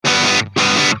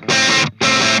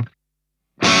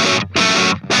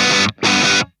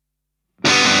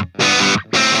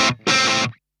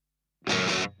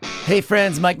Hey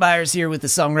friends, Mike Myers here with the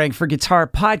Songwriting for Guitar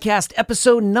podcast,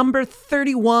 episode number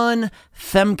 31,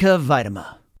 Femke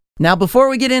Weidema. Now, before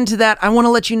we get into that, I want to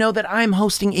let you know that I'm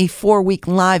hosting a 4-week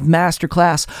live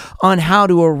masterclass on how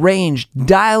to arrange,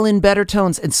 dial in better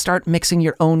tones, and start mixing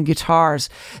your own guitars.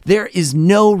 There is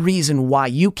no reason why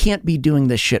you can't be doing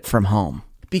this shit from home.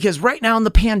 Because right now in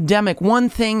the pandemic, one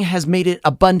thing has made it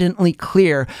abundantly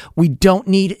clear: we don't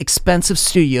need expensive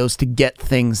studios to get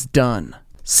things done.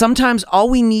 Sometimes all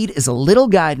we need is a little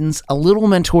guidance, a little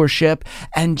mentorship,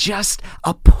 and just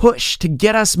a push to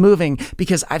get us moving,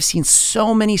 because I've seen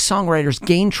so many songwriters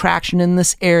gain traction in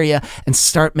this area and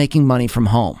start making money from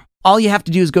home. All you have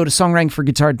to do is go to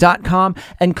songwritingforguitar.com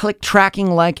and click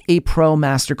Tracking Like a Pro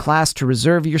Masterclass to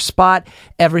reserve your spot.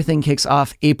 Everything kicks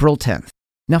off April 10th.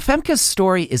 Now, Femke's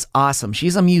story is awesome.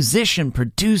 She's a musician,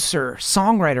 producer,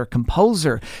 songwriter,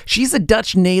 composer. She's a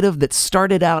Dutch native that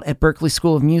started out at Berklee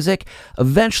School of Music,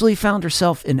 eventually found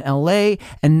herself in LA,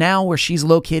 and now where she's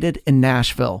located in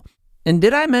Nashville. And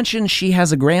did I mention she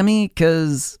has a Grammy?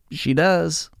 Because she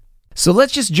does. So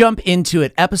let's just jump into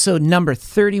it. Episode number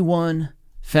 31,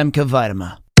 Femke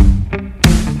Weidema.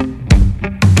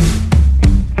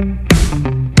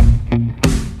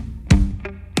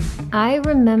 I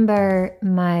remember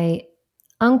my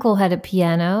uncle had a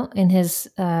piano in his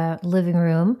living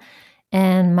room,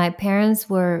 and my parents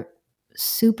were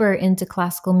super into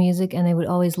classical music, and they would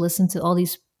always listen to all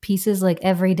these pieces like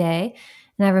every day.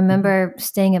 And I remember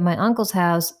staying at my uncle's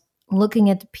house, looking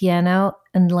at the piano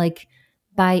and like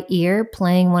by ear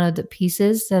playing one of the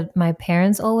pieces that my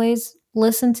parents always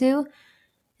listened to.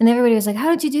 And everybody was like, "How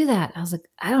did you do that?" I was like,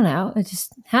 "I don't know. It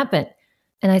just happened."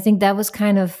 And I think that was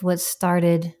kind of what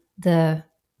started the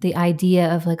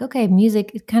idea of like, okay,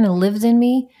 music, it kind of lives in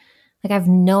me. Like I have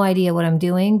no idea what I'm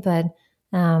doing, but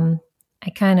I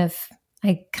kind of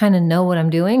know what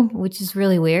I'm doing, which is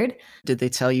really weird. Did they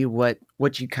tell you what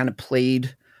you kind of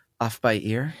played off by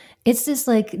ear? It's this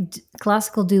like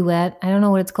classical duet. I don't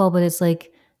know what it's called, but it's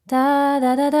like da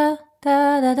da da da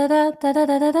da da da da da da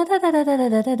da da da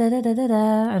da da da da da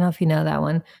da. I don't know if you know that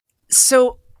one.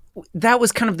 So that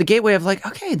was kind of the gateway of like,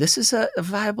 okay, this is a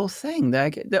viable thing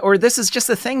or this is just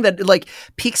a thing that like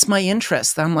piques my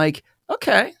interest. I'm like,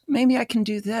 okay, maybe I can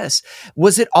do this.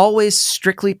 Was it always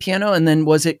strictly piano? And then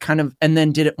was it and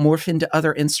then did it morph into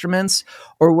other instruments?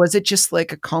 Or was it just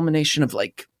like a culmination of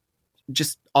like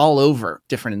just all over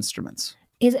different instruments?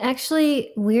 It's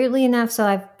actually, weirdly enough, so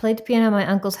I played the piano at my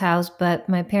uncle's house, but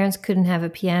my parents couldn't have a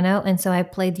piano. And so I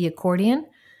played the accordion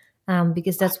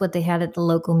because that's what they had at the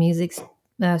local music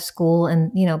school.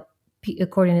 And, you know,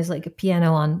 accordion is like a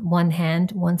piano on one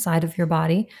hand, one side of your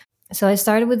body. So I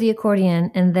started with the accordion,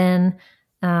 and then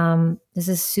this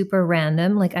is super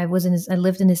random. Like I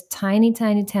lived in this tiny,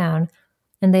 tiny town,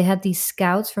 and they had these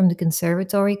scouts from the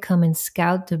conservatory come and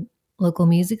scout the local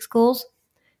music schools.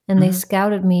 And they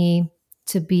scouted me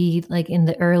to be like in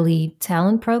the early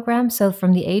talent program. So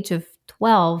from the age of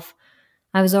 12,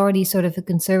 I was already sort of a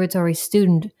conservatory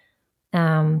student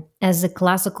as a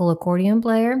classical accordion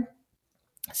player.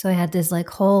 So I had this like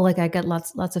whole, like I got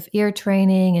lots of ear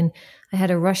training, and I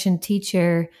had a Russian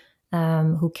teacher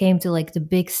who came to like the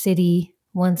big city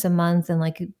once a month and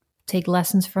like take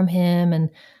lessons from him.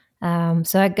 And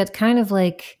so I got kind of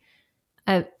like,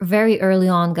 I very early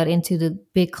on got into the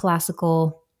big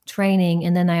classical training.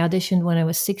 And then I auditioned when I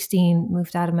was 16,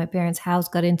 moved out of my parents' house,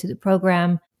 got into the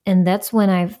program. And that's when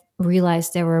I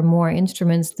realized there were more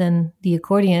instruments than the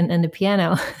accordion and the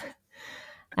piano.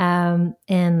 And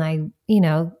I,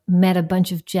 met a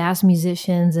bunch of jazz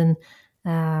musicians and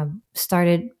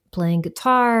started playing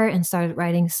guitar and started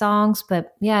writing songs.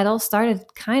 But yeah, it all started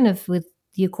kind of with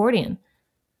the accordion.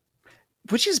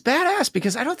 Which is badass,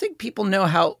 because I don't think people know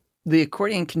how the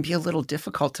accordion can be a little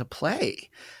difficult to play,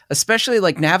 especially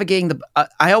like navigating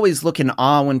I always look in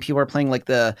awe when people are playing like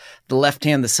the left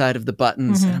hand, the side of the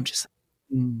buttons. And I'm just like,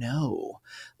 no,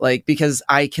 like, because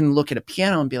I can look at a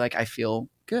piano and be like, I feel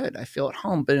good, I feel at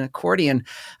home. But an accordion,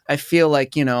 I feel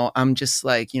like, I'm just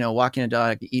like, walking a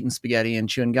dog, eating spaghetti and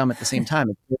chewing gum at the same time.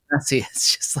 It's messy.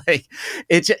 It's just like,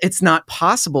 it's not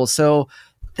possible. So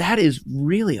that is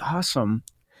really awesome.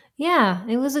 Yeah,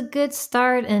 it was a good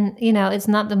start. And, it's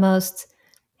not the most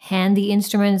handy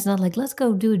instrument. It's not like, let's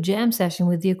go do a jam session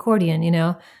with the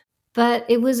accordion, but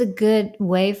it was a good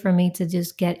way for me to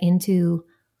just get into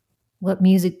what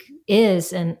music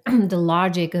is and the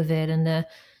logic of it, and the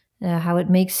how it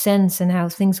makes sense and how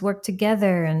things work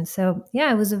together. And so,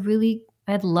 yeah, it was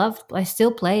I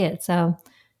still play it. So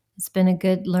it's been a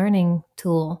good learning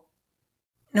tool.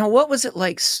 Now, what was it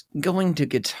like going to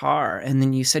guitar? And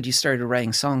then you said you started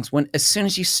writing songs. When, as soon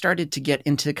as you started to get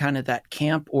into kind of that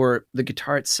camp or the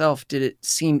guitar itself, did it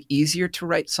seem easier to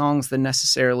write songs than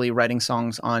necessarily writing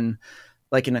songs on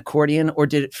like an accordion? Or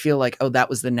did it feel like, oh, that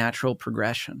was the natural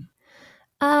progression?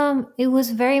 It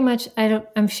was very much,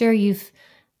 I'm sure you've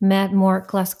met more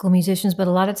classical musicians, but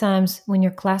a lot of times when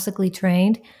you're classically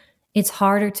trained, it's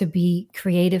harder to be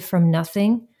creative from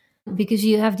nothing because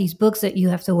you have these books that you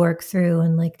have to work through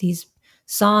and like these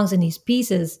songs and these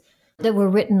pieces that were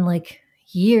written like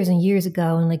years and years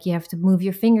ago. And like you have to move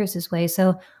your fingers this way.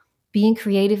 So being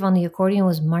creative on the accordion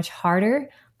was much harder.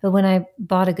 But when I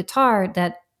bought a guitar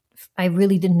that I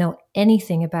really didn't know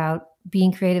anything about,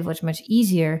 being creative was much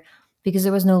easier because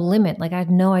there was no limit. Like I had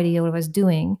no idea what I was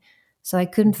doing. So I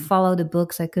couldn't Mhm. follow the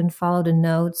books, I couldn't follow the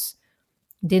notes,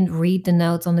 didn't read the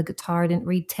notes on the guitar, didn't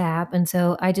read tab. And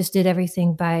so I just did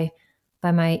everything by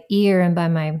my ear and by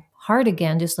my heart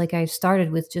again, just like I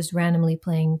started with just randomly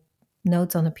playing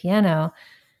notes on the piano.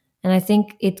 And I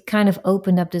think it kind of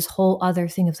opened up this whole other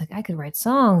thing of like I could write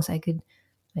songs, I could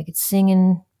sing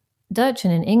in Dutch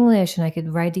and in English, and I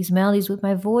could write these melodies with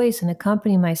my voice and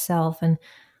accompany myself. And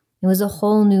it was a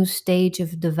whole new stage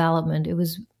of development. It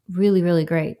was really, really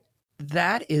great.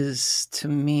 That is to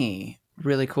me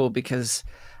really cool because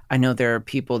I know there are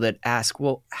people that ask,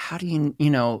 well, how do you,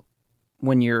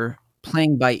 when you're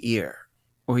playing by ear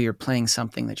or you're playing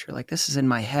something that you're like, this is in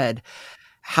my head,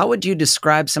 how would you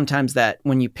describe sometimes that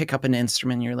when you pick up an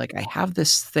instrument, you're like, I have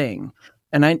this thing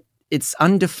and it's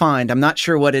undefined. I'm not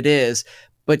sure what it is,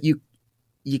 but you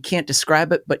can't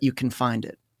describe it, but you can find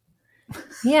it.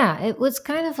 Yeah, it was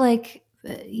kind of like,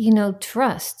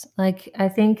 trust. Like, I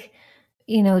think,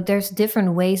 there's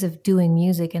different ways of doing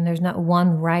music and there's not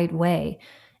one right way.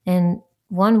 And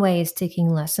one way is taking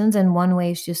lessons, and one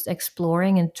way is just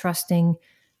exploring and trusting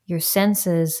your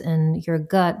senses and your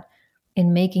gut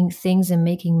in making things and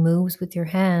making moves with your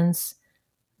hands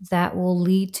that will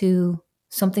lead to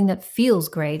something that feels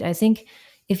great. I think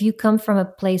if you come from a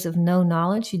place of no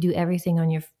knowledge, you do everything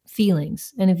on your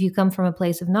feelings. And if you come from a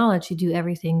place of knowledge, you do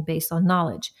everything based on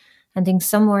knowledge. I think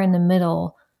somewhere in the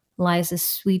middle lies a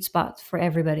sweet spot for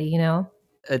everybody, you know?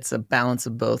 It's a balance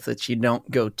of both that you don't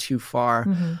go too far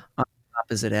Hmm. on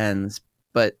opposite ends,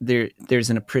 but there's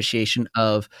an appreciation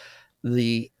of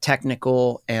the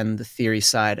technical and the theory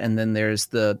side, and then there's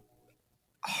the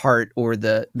heart or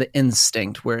the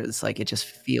instinct where it's like it just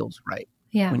feels right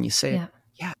Yeah. when you say it. Yeah.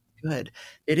 Yeah, good.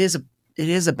 It is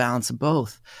a balance of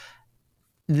both.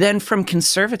 Then from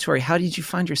conservatory, how did you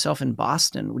find yourself in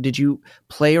Boston? Did you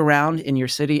play around in your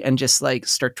city and just like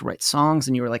start to write songs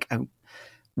and you were like,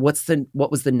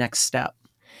 what was the next step?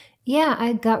 Yeah,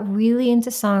 I got really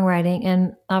into songwriting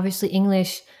and obviously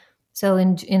English. So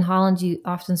in Holland, you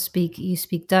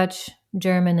speak Dutch,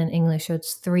 German, and English. So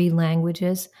it's three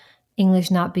languages.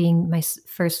 English not being my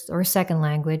first or second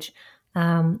language,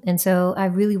 and so I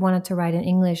really wanted to write in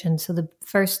English. And so the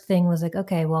first thing was like,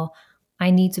 okay, well, I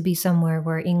need to be somewhere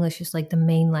where English is like the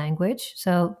main language.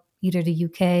 So either the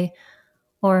UK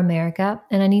or America,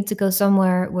 and I need to go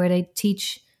somewhere where they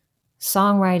teach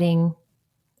songwriting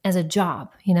as a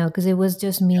job, because it was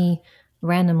just me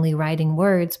randomly writing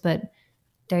words, but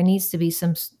there needs to be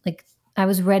some like I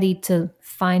was ready to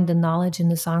find the knowledge in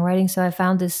the songwriting. So I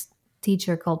found this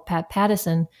teacher called Pat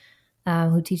Pattison,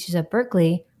 who teaches at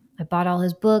Berkeley. I bought all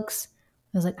his books.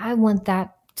 I was like, I want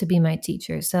that to be my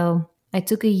teacher. So I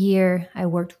took a year. I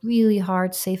worked really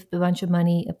hard, saved a bunch of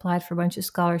money, applied for a bunch of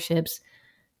scholarships,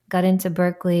 got into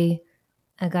Berkeley.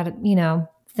 I got it,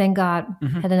 thank God,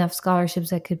 Mhm. had enough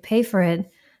scholarships that could pay for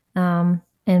it.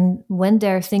 And went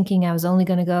there thinking I was only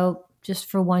going to go just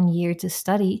for 1 year to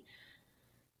study.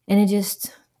 And it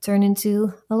just turned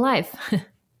into a life.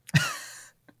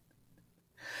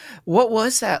 What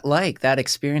was that like, that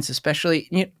experience, especially,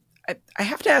 I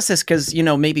have to ask this because,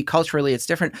 maybe culturally it's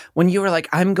different. When you were like,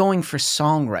 I'm going for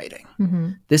songwriting,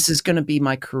 Hmm. this is going to be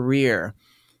my career.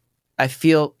 I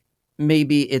feel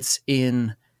maybe it's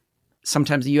in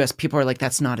sometimes the US, people are like,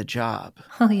 that's not a job.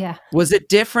 Oh, yeah. Was it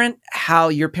different how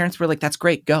your parents were like, that's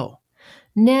great, go?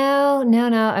 No, no,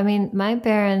 no. I mean, my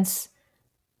parents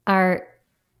are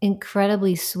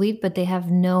incredibly sweet, but they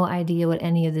have no idea what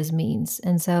any of this means.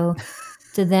 And so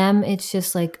to them, it's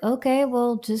just like, okay,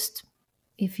 well, just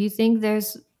if you think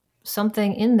there's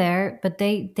something in there, but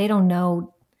they don't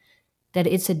know that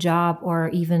it's a job or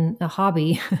even a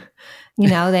hobby.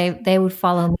 They would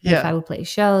follow me if I Yeah. would play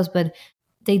shows, but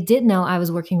they did know I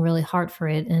was working really hard for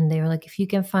it. And they were like, if you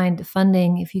can find the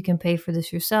funding, if you can pay for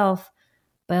this yourself,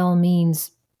 by all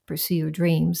means, pursue your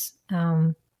dreams.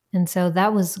 And so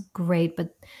that was great.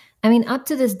 But I mean, up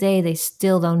to this day, they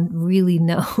still don't really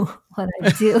know what I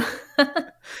do.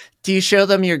 Do you show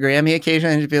them your Grammy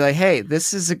occasionally and just be like, hey,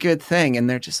 this is a good thing? And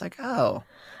they're just like, oh,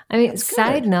 I mean, that's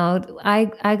side good. note,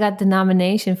 I got the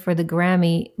nomination for the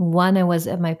Grammy when I was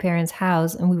at my parents'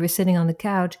 house and we were sitting on the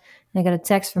couch and I got a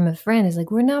text from a friend. He's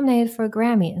like, we're nominated for a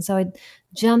Grammy. And so I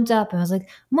jumped up and I was like,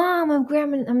 Mom,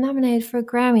 I'm nominated for a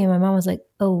Grammy. And my mom was like,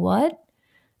 oh, what?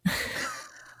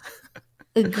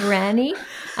 A granny?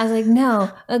 I was like,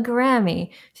 no, a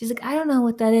Grammy. She's like, I don't know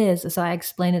what that is. So I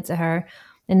explained it to her.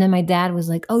 And then my dad was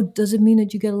like, oh, does it mean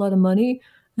that you get a lot of money?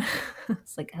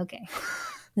 It's like, okay,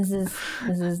 this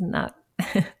is not,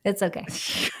 it's okay.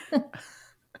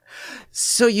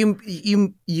 So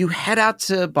you head out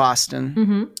to Boston.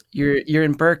 Mm-hmm. You're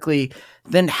in Berkeley.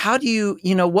 Then how do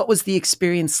what was the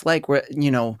experience like where,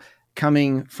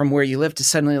 coming from where you live to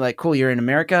suddenly like, cool, you're in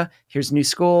America, here's a new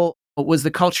school. Was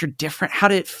the culture different? How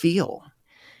did it feel?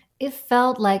 It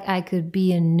felt like I could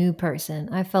be a new person.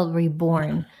 I felt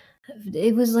reborn.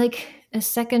 It was like a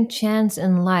second chance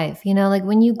in life. Like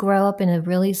when you grow up in a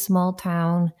really small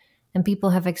town and people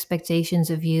have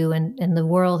expectations of you and the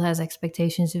world has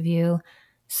expectations of you,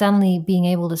 suddenly being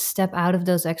able to step out of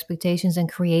those expectations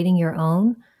and creating your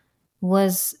own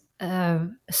was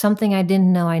something I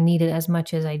didn't know I needed as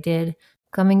much as I did.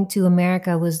 Coming to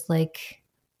America was like,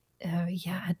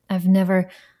 I've never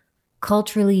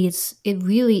culturally, it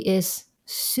really is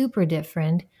super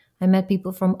different. I met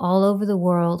people from all over the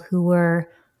world who were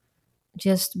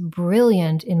just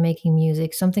brilliant in making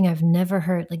music, something I've never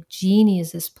heard, like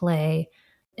Genius's play.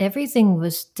 Everything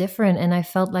was different, and I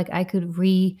felt like I could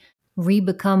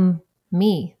re-become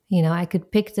me. I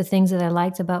could pick the things that I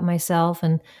liked about myself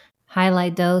and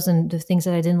highlight those, and the things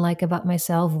that I didn't like about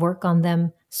myself, work on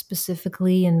them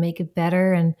specifically and make it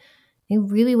better. And it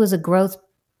really was a growth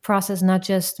process, not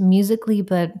just musically,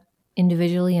 but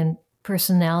individually and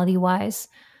personality wise.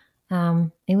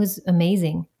 It was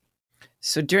amazing.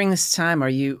 So during this time, are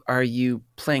you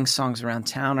playing songs around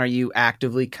town? Are you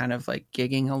actively kind of like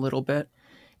gigging a little bit?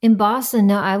 In Boston,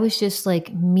 no, I was just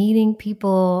like meeting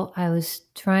people. I was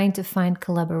trying to find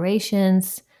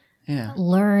collaborations, Yeah.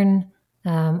 learn.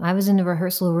 I was in the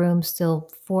rehearsal room still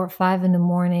 4 or 5 in the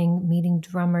morning, meeting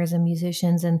drummers and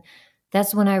musicians. And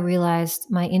that's when I realized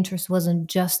my interest wasn't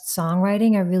just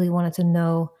songwriting. I really wanted to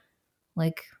know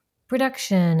like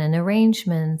production and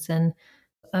arrangements and,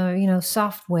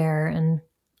 software and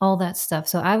all that stuff.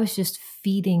 So I was just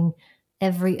feeding I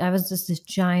was just this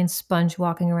giant sponge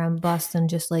walking around Boston,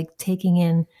 just like taking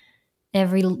in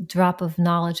every drop of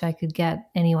knowledge I could get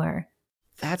anywhere.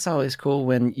 That's always cool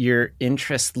when your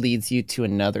interest leads you to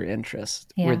another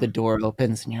interest where Yeah. the door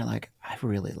opens and you're like, I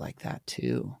really like that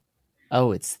too.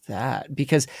 Oh, it's that.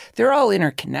 Because they're all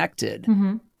interconnected.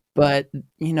 Mm-hmm. But,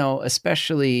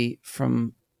 especially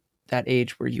from that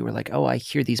age where you were like, oh, I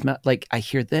hear these, like, I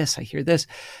hear this.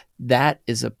 That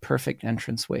is a perfect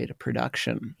entranceway to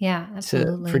production, Yeah, to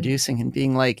absolutely. producing and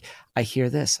being like, I hear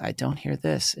this. I don't hear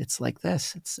this. It's like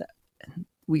this.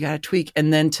 We got to tweak.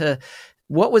 And then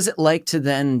what was it like to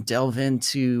then delve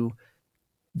into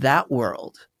that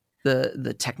world,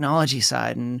 the technology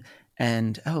side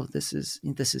and oh, this is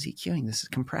EQing, this is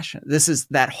compression, this is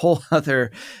that whole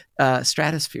other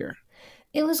stratosphere.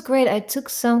 It was great. I took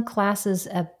some classes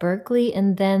at Berkeley,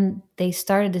 and then they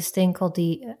started this thing called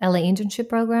the LA Internship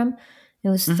Program. It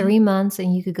was Mhm. 3 months,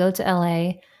 and you could go to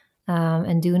LA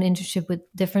and do an internship with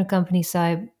different companies.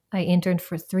 So I interned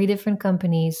for 3 different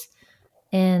companies.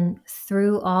 And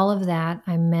through all of that,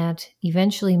 I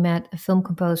eventually met a film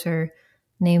composer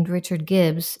named Richard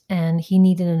Gibbs, and he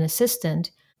needed an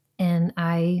assistant. And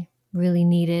I really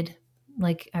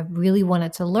I really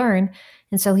wanted to learn.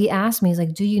 And so he asked me, he's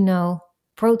like, do you know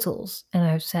Pro Tools? And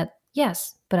I said,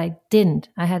 yes, but I didn't.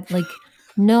 I had like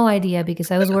no idea because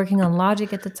I was working on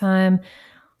Logic at the time.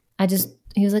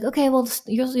 He was like, okay, well,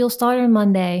 you'll start on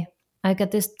Monday. I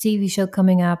got this TV show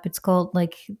coming up. It's called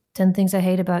like 10 Things I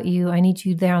Hate About You. I need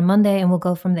you there on Monday and we'll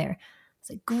go from there. It's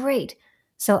like, great.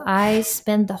 So I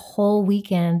spent the whole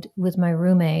weekend with my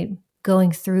roommate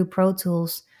going through Pro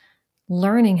Tools,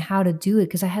 learning how to do it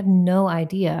because I had no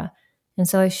idea. And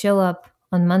so I show up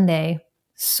on Monday,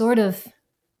 sort of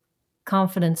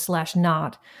confident /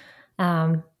 not,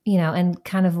 and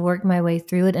kind of work my way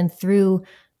through it. And through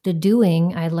the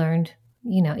doing, I learned,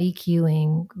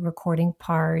 EQing, recording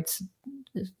parts,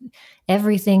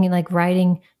 everything, like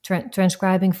writing,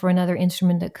 transcribing for another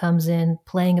instrument that comes in,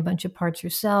 playing a bunch of parts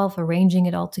yourself, arranging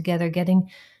it all together, getting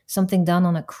something done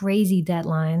on a crazy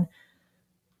deadline.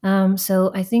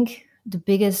 So I think the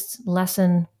biggest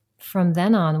lesson from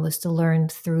then on was to learn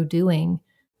through doing,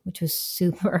 which was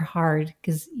super hard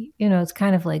because, it's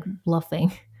kind of like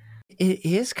bluffing. It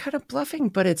is kind of bluffing,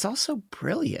 but it's also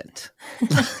brilliant.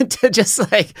 To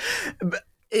just like,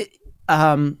 it,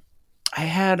 I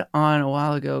had on a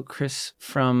while ago Chris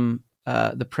from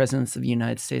the Presidents of the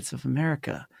United States of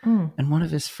America, and one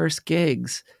of his first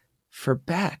gigs for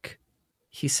Beck,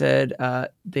 he said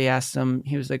they asked him.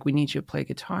 He was like, "We need you to play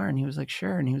guitar," and he was like,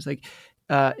 "Sure." And he was like,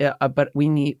 yeah, but we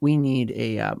need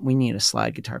a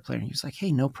slide guitar player." And he was like,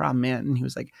 "Hey, no problem, man." And he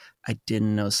was like, "I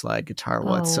didn't know slide guitar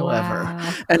whatsoever,"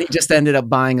 wow. and he just ended up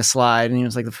buying a slide. And he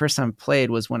was like, "The first time I played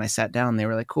was when I sat down. They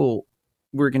were like, cool,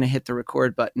 we're gonna hit the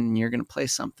record button. And you're gonna play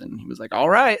something." And he was like, "All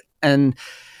right." And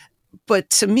but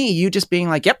to me, you just being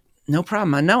like, "Yep, no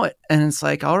problem, I know it," and it's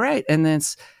like, "All right," and then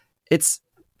it's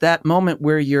that moment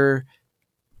where you're,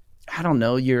 I don't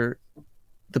know,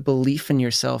 the belief in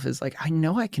yourself is like, I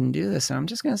know I can do this, and I'm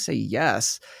just going to say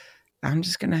yes. I'm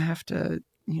just going to have to,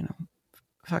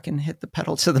 fucking hit the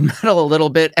pedal to the metal a little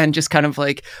bit and just kind of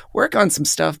like work on some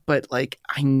stuff. But like,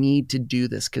 I need to do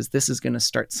this because this is going to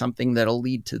start something that'll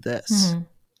lead to this. Mm-hmm.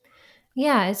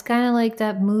 Yeah, it's kind of like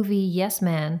that movie Yes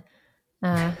Man.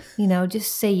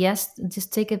 Just say yes.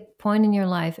 Just take a point in your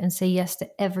life and say yes to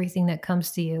everything that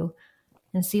comes to you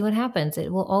and see what happens.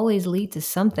 It will always lead to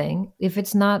something. If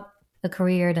it's not a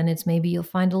career, then it's maybe you'll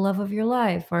find the love of your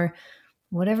life or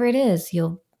whatever it is.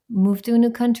 You'll move to a new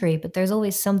country, but there's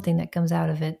always something that comes out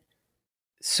of it.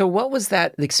 So what was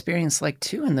that experience like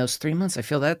too in those 3 months? I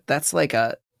feel that that's like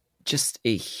just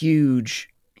a huge,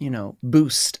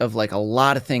 boost of like a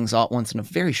lot of things all at once in a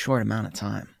very short amount of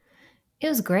time. It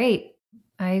was great.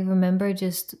 I remember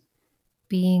just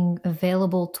being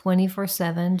available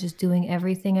 24/7, just doing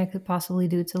everything I could possibly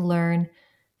do to learn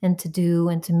and to do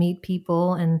and to meet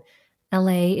people. And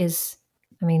LA is,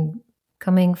 I mean,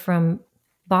 coming from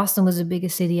Boston was the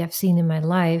biggest city I've seen in my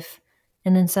life.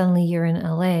 And then suddenly you're in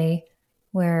LA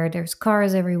where there's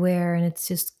cars everywhere and it's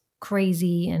just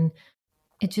crazy. And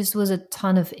it just was a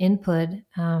ton of input.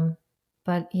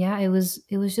 But yeah, it was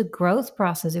a growth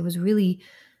process. It was really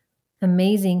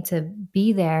amazing to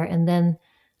be there. And then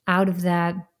out of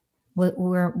that,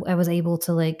 where I was able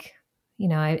to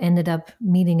I ended up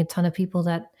meeting a ton of people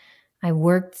that I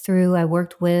worked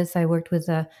with. I worked with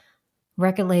a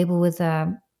record label with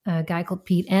a guy called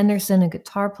Pete Anderson, a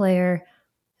guitar player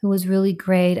who was really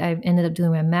great. I ended up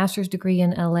doing my master's degree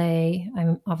in LA.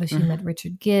 I obviously met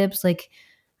Richard Gibbs.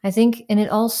 I think, and it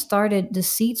all started, the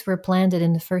seeds were planted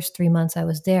in the first 3 months I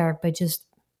was there by just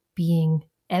being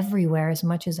everywhere as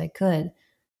much as I could.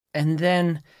 And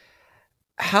then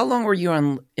how long were you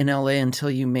in LA until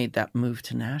you made that move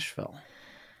to Nashville?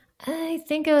 I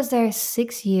think I was there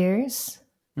 6 years.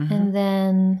 Mm-hmm. And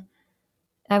then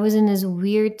I was in this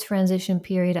weird transition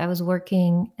period. I was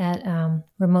working at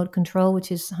Remote Control,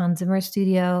 which is Hans Zimmer's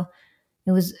studio.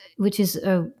 Which is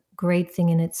a great thing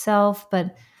in itself,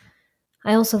 but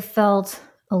I also felt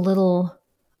a little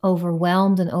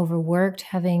overwhelmed and overworked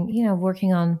having,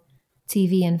 working on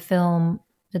TV and film.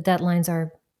 The deadlines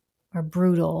are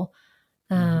brutal.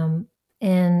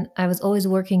 And I was always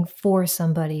working for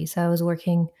somebody. So I was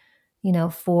working,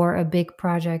 for a big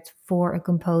project, for a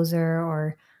composer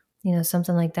or,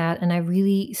 something like that. And I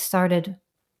really started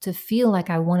to feel like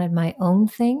I wanted my own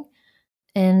thing.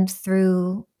 And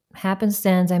through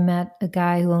happenstance, I met a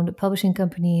guy who owned a publishing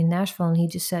company in Nashville. And he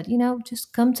just said,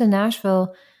 just come to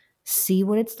Nashville, see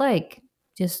what it's like.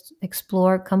 Just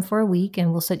explore, come for a week,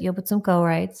 and we'll set you up with some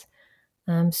co-writes.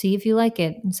 See if you like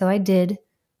it. And so I did.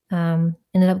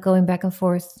 Ended up going back and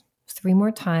forth 3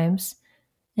 more times.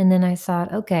 And then I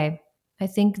thought, okay, I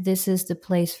think this is the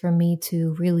place for me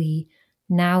to really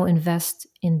now invest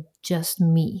in just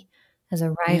me as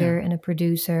a writer and a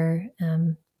producer.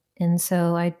 And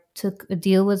so I took a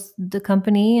deal with the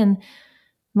company and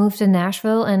moved to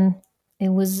Nashville, and it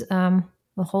was a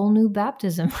whole new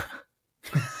baptism.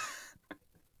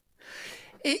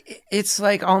 It's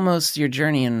like almost your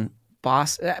journey in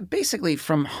Boston, basically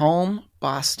from home,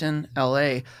 Boston,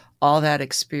 LA, all that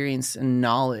experience and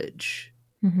knowledge,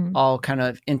 all kind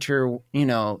of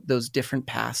those different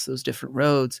paths, those different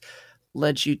roads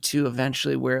led you to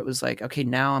eventually where it was like, okay,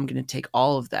 now I'm going to take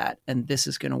all of that and this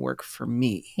is going to work for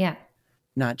me. Yeah.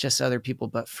 Not just other people,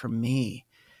 but for me.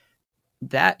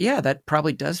 That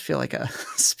probably does feel like a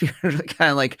spirit kind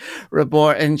of like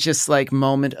reborn and just like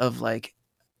moment of like,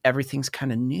 everything's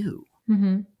kind of new.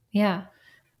 Mm-hmm. Yeah,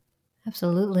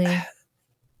 absolutely.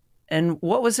 And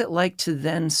what was it like to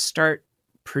then start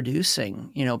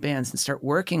producing, bands and start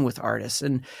working with artists?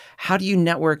 And how do you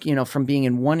network, from being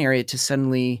in one area to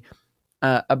suddenly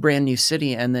a brand new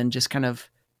city and then just kind of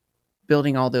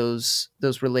building all those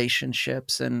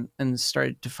relationships and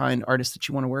started to find artists that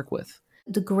you want to work with?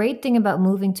 The great thing about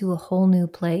moving to a whole new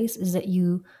place is that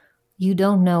you you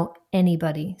don't know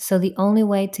anybody. So the only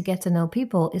way to get to know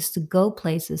people is to go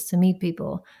places to meet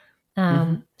people.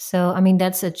 Hmm. So, I mean,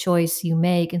 that's a choice you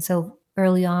make. And so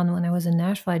early on when I was in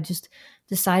Nashville, I just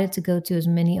decided to go to as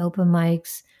many open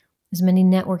mics, as many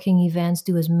networking events,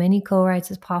 do as many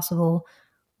co-writes as possible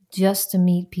just to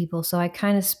meet people. So I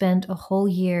kind of spent a whole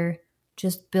year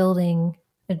just building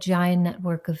a giant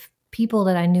network of people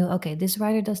that I knew, okay, this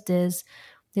writer does this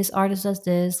artist does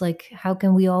this, like how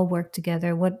can we all work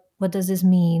together? What does this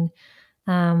mean?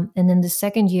 And then the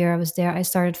second year I was there, I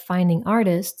started finding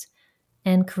artists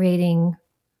and creating,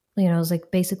 I was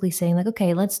like basically saying like,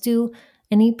 okay, let's do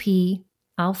an EP.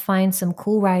 I'll find some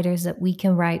cool writers that we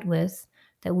can write with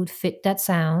that would fit that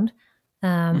sound.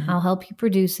 Hmm. I'll help you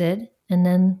produce it, and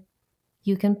then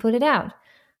you can put it out.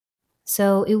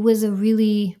 So it was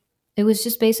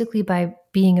just basically by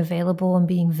being available and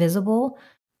being visible.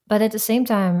 But at the same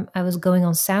time, I was going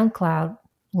on SoundCloud,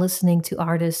 listening to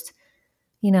artists.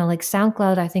 Like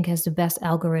SoundCloud, I think has the best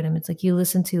algorithm. It's like you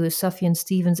listen to a Sufjan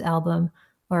Stevens album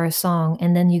or a song,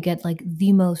 and then you get like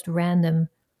the most random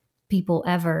people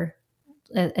ever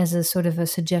as a sort of a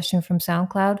suggestion from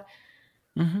SoundCloud.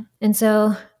 Hmm. And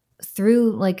so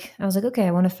through like, I was like, okay,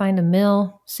 I want to find a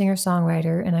male singer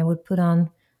songwriter, and I would put on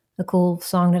a cool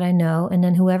song that I know. And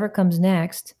then whoever comes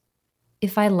next,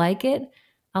 if I like it,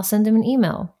 I'll send them an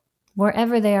email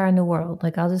wherever they are in the world.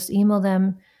 Like I'll just email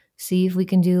them, see if we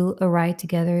can do a ride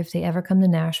together if they ever come to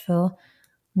Nashville,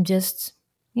 and just,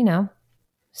 you know,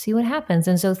 see what happens.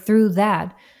 And so through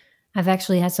that, I've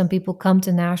actually had some people come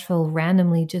to Nashville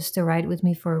randomly just to write with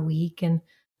me for a week. And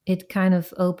it kind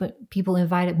of opened, people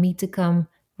invited me to come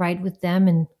write with them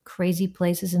in crazy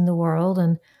places in the world.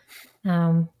 And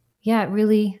yeah, it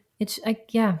really, it's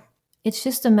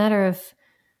just a matter of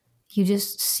you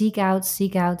just seek out,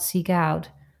 seek out, seek out.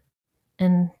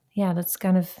 And yeah, that's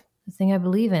kind of the thing I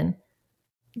believe in.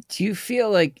 Do you feel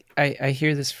like I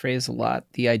hear this phrase a lot,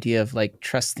 the idea of like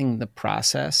trusting the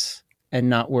process and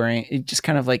not worrying, it just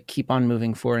kind of like keep on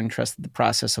moving forward and trust that the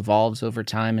process evolves over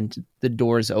time and the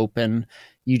doors open.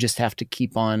 You just have to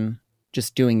keep on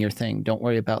just doing your thing. Don't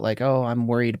worry about like, oh, I'm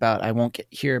worried about I won't get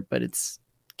here, but it's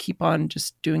keep on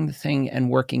just doing the thing and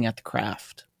working at the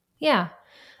craft. Yeah,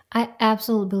 I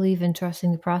absolutely believe in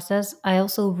trusting the process. I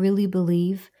also really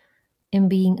believe in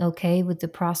being okay with the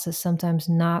process sometimes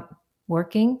not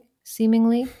working,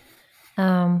 seemingly.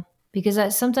 Because I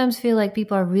sometimes feel like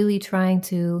people are really trying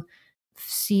to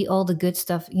see all the good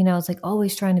stuff. It's like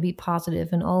always trying to be positive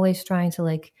and always trying to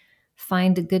like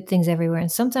find the good things everywhere.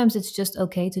 And sometimes it's just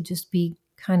okay to just be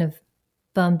kind of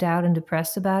bummed out and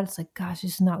depressed about it. It's like, gosh,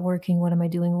 this is not working. What am I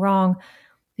doing wrong?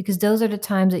 Because those are the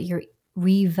times that you're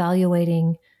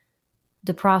reevaluating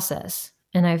the process.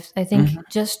 And I think Mhm.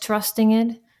 just trusting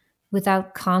it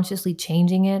without consciously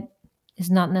changing it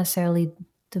is not necessarily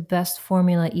the best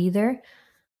formula either.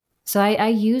 So I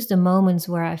use the moments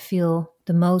where I feel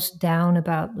the most down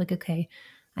about like, okay,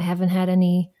 I haven't had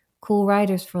any cool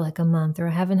writers for like a month, or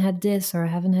I haven't had this, or I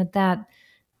haven't had that.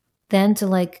 Then to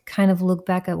like kind of look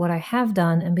back at what I have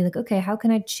done and be like, okay, how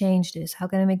can I change this? How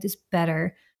can I make this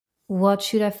better? What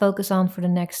should I focus on for the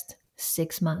next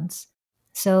 6 months?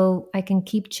 So I can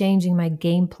keep changing my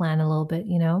game plan a little bit,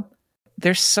 you know?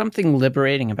 There's something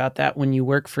liberating about that when you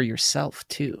work for yourself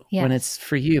too, when Yes. it's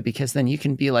for you, because then you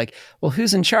can be like, well,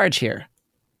 who's in charge here?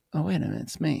 Oh, wait a minute,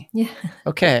 it's me. Yeah.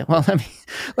 Okay, well,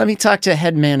 let me talk to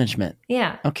head management.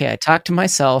 Yeah. Okay, I talked to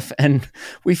myself and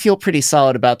we feel pretty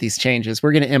solid about these changes.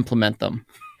 We're going to implement them.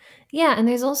 Yeah. And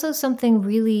there's also something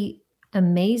really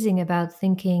amazing about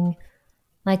thinking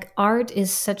like art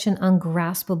is such an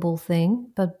ungraspable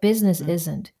thing, but business Mm.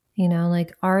 isn't.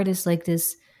 Like art is like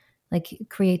this, like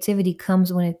creativity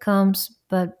comes when it comes,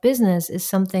 but business is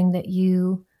something that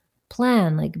you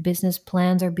plan. Like business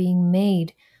plans are being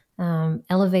made,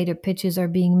 elevator pitches are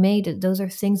being made. Those are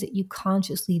things that you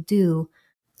consciously do.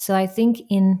 So I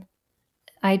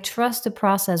trust the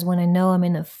process when I know I'm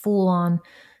in a full on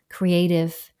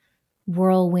creative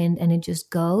whirlwind and it just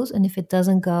goes. And if it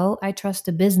doesn't go, I trust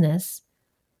the business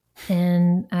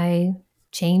and I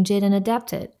change it and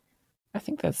adapt it. I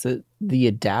think that's the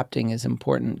adapting is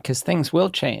important because things will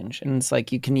change. And it's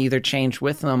like you can either change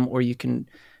with them or you can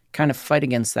kind of fight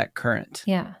against that current.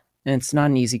 Yeah. And it's not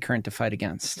an easy current to fight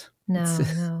against. It's No,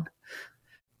 no.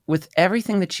 with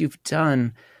everything that you've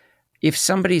done, if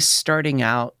somebody's starting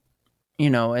out,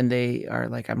 and they are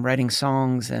like, I'm writing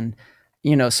songs and,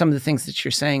 some of the things that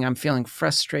you're saying, I'm feeling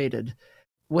frustrated.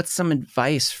 What's some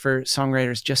advice for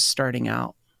songwriters just starting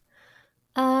out?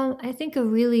 I think a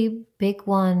really big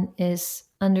one is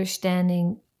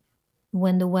understanding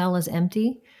when the well is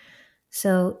empty.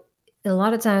 So a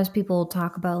lot of times people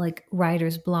talk about like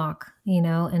writer's block,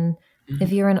 and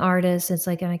If you're an artist, it's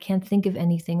like, and I can't think of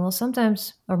anything. Well,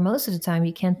 sometimes, or most of the time,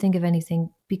 you can't think of anything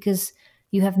because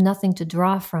you have nothing to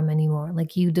draw from anymore.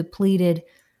 Like you depleted,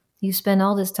 you spend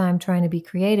all this time trying to be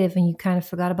creative and you kind of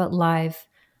forgot about life,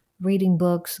 reading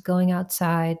books, going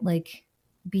outside, like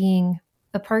being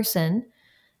a person.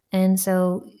 And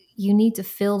so you need to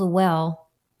fill the well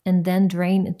and then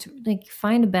drain it, like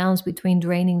find a balance between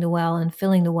draining the well and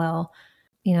filling the well.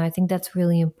 I think that's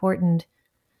really important.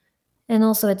 And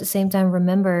also at the same time,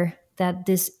 remember that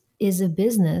this is a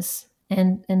business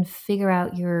and figure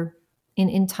out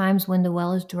in times when the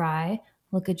well is dry,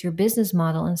 look at your business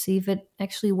model and see if it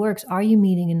actually works. Are you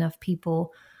meeting enough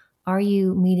people? Are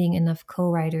you meeting enough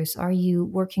co-writers? Are you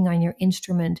working on your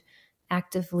instrument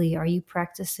actively? Are you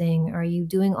practicing? Are you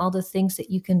doing all the things that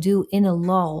you can do in a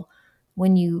lull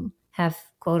when you have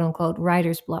quote unquote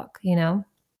writer's block,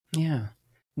 Yeah.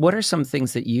 What are some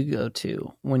things that you go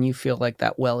to when you feel like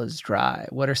that well is dry?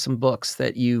 What are some books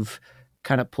that you've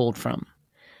kind of pulled from?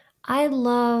 I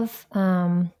love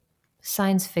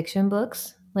science fiction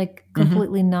books, like Mm-hmm.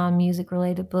 completely non-music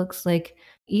related books, like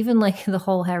even like the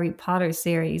whole Harry Potter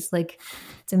series, like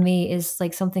to me is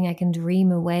like something I can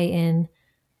dream away in.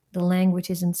 The language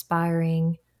is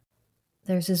inspiring.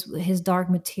 There's his Dark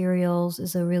Materials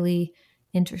is a really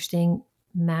interesting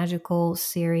magical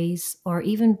series, or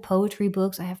even poetry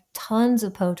books. I have tons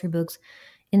of poetry books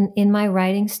in my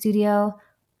writing studio.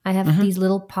 I have Mm-hmm. these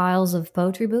little piles of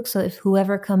poetry books, so if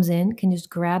whoever comes in can just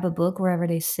grab a book wherever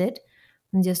they sit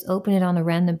and just open it on a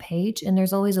random page, and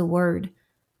there's always a word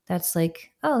that's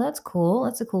like, oh, that's cool,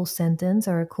 that's a cool sentence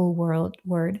or a cool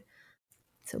word.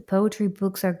 So poetry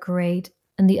books are great.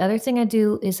 And the other thing I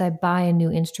do is I buy a new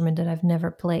instrument that I've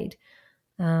never played.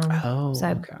 So Oh,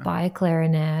 I okay. buy a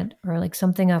clarinet or like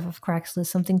something off of Craigslist,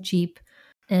 something cheap,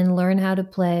 and learn how to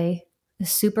play a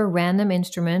super random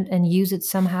instrument and use it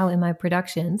somehow in my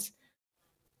productions.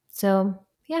 So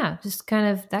yeah, just kind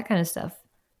of that kind of stuff.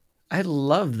 I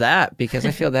love that because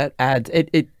I feel that adds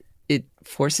it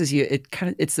forces you,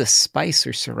 it's the spice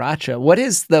or sriracha. What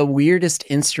is the weirdest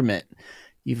instrument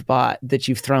you've bought that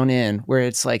you've thrown in where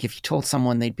it's like if you told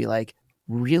someone they'd be like,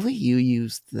 "Really? You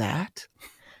used that?"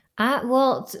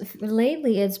 Well,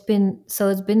 lately it's been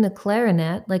the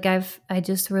clarinet. Like I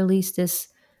just released this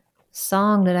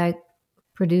song that I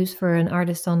produced for an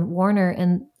artist on Warner,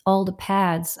 and all the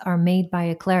pads are made by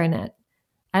a clarinet.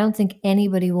 I don't think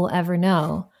anybody will ever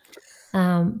know,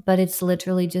 but it's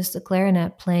literally just a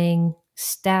clarinet playing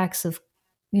stacks of,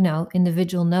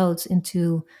 individual notes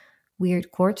into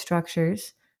weird chord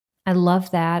structures. I love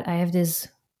that. I have this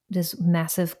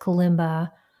massive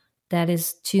kalimba that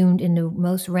is tuned in the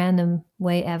most random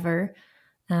way ever.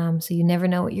 So you never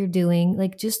know what you're doing.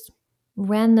 Like just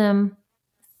random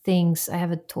things. I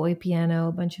have a toy piano,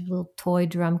 a bunch of little toy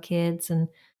drum kits. And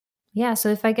yeah, so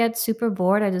if I get super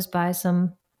bored, I just buy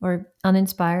some, or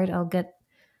uninspired, I'll get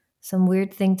some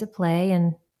weird thing to play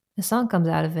and a song comes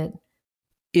out of it.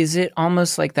 Is it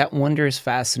almost like that wondrous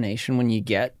fascination when you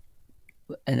get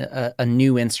a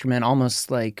new instrument,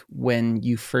 almost like when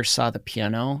you first saw the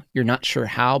piano? You're not sure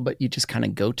how, but you just kind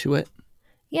of go to it.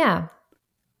 Yeah.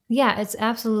 Yeah, it's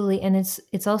absolutely. And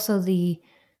it's also the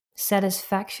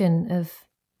satisfaction of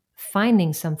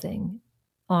finding something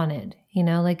on it,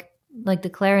 like the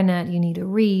clarinet, you need to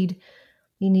read,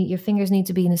 your fingers need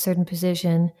to be in a certain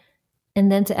position, and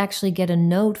then to actually get a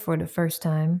note for the first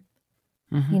time,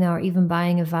 Mm-hmm. or even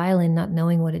buying a violin, not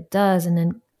knowing what it does, and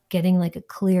then getting like a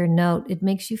clear note. It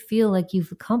makes you feel like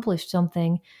you've accomplished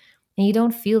something. And you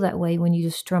don't feel that way when you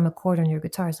just strum a chord on your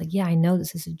guitar. It's like, yeah, I know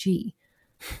this is a G,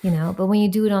 but when you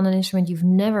do it on an instrument you've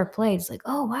never played, it's like,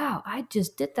 oh, wow, I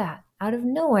just did that out of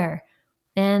nowhere.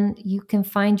 And you can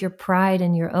find your pride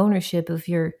and your ownership of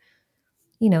your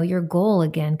goal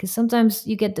again. Because sometimes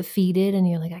you get defeated and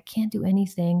you're like, I can't do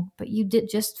anything. But you did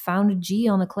just found a G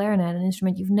on the clarinet, an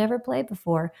instrument you've never played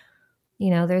before.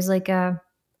 There's like a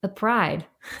pride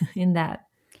in that.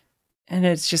 And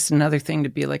it's just another thing to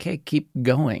be like, hey, keep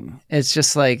going. It's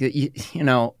just like,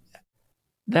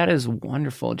 that is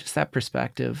wonderful, just that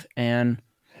perspective. And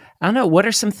I don't know, what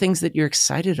are some things that you're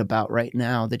excited about right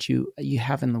now that you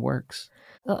have in the works?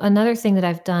 Another thing that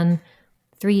I've done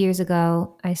 3 years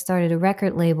ago, I started a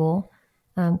record label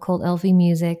called LV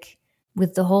Music,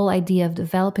 with the whole idea of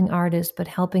developing artists, but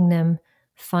helping them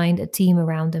find a team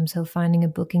around them. So finding a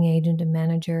booking agent, a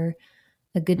manager,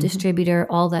 a good distributor,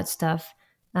 all that stuff.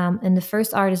 And the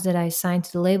first artist that I signed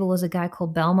to the label was a guy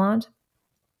called Belmont.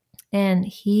 And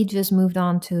he just moved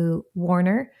on to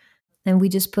Warner. And we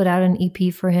just put out an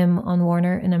EP for him on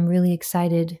Warner. And I'm really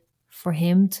excited for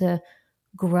him to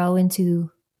grow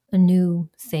into a new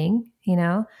thing,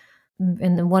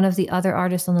 And then one of the other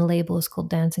artists on the label is called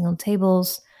Dancing on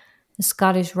Tables, a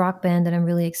Scottish rock band that I'm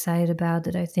really excited about,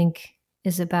 that I think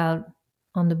is about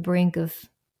on the brink of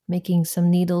making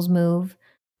some needles move.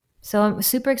 So I'm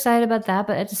super excited about that.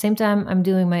 But at the same time, I'm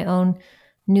doing my own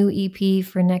new EP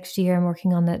for next year. I'm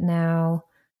working on that now.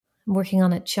 I'm working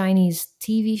on a Chinese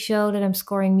TV show that I'm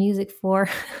scoring music for.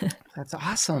 That's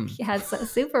awesome. Yeah,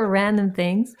 it's super random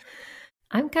things.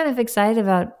 I'm kind of excited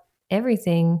about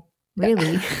everything,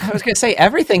 really. I was going to say,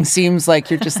 everything seems like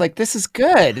you're just like, this is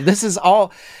good. This is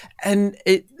all, and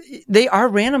they are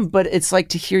random, but it's like,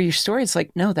 to hear your story, it's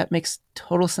like, no, that makes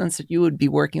total sense that you would be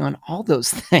working on all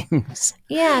those things.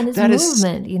 Yeah, and it's That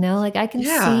movement, like I can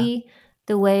see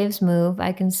the waves move.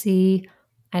 I can see,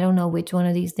 I don't know which one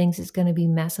of these things is going to be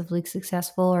massively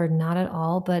successful or not at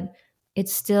all, but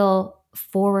it's still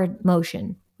forward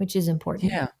motion, which is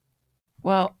important. Yeah.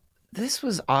 Well, this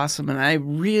was awesome. And I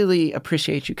really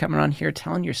appreciate you coming on here,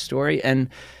 telling your story, and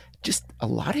just a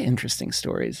lot of interesting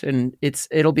stories. And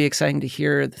it'll be exciting to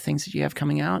hear the things that you have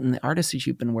coming out and the artists that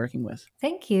you've been working with.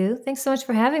 Thank you. Thanks so much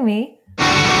for having me.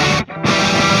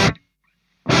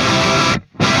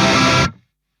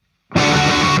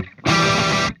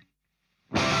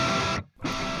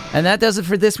 And that does it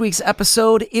for this week's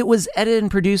episode. It was edited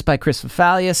and produced by Chris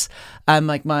Fafalius. I'm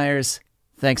Mike Myers.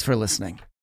 Thanks for listening.